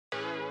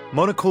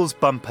Monocle's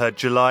bumper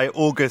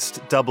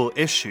July-August double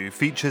issue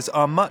features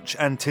our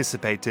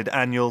much-anticipated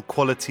annual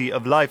Quality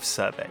of Life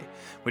survey,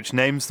 which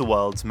names the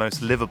world's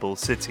most livable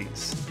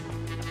cities.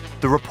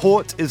 The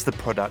report is the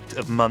product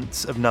of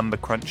months of number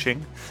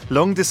crunching,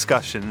 long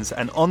discussions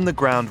and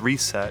on-the-ground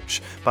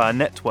research by a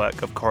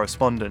network of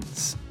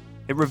correspondents.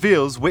 It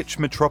reveals which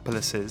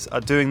metropolises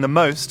are doing the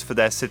most for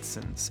their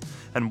citizens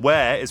and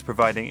where is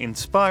providing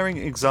inspiring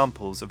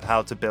examples of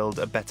how to build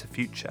a better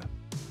future.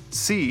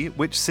 See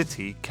which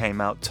city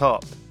came out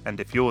top and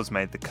if yours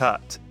made the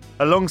cut.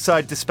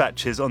 Alongside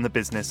dispatches on the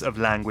business of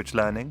language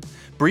learning,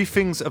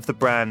 briefings of the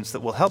brands that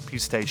will help you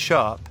stay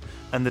sharp,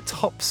 and the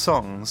top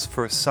songs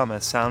for a summer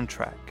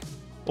soundtrack.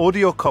 Order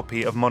your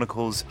copy of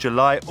Monocle's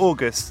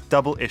July-August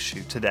double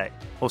issue today,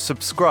 or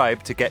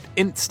subscribe to get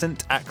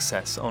instant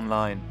access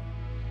online.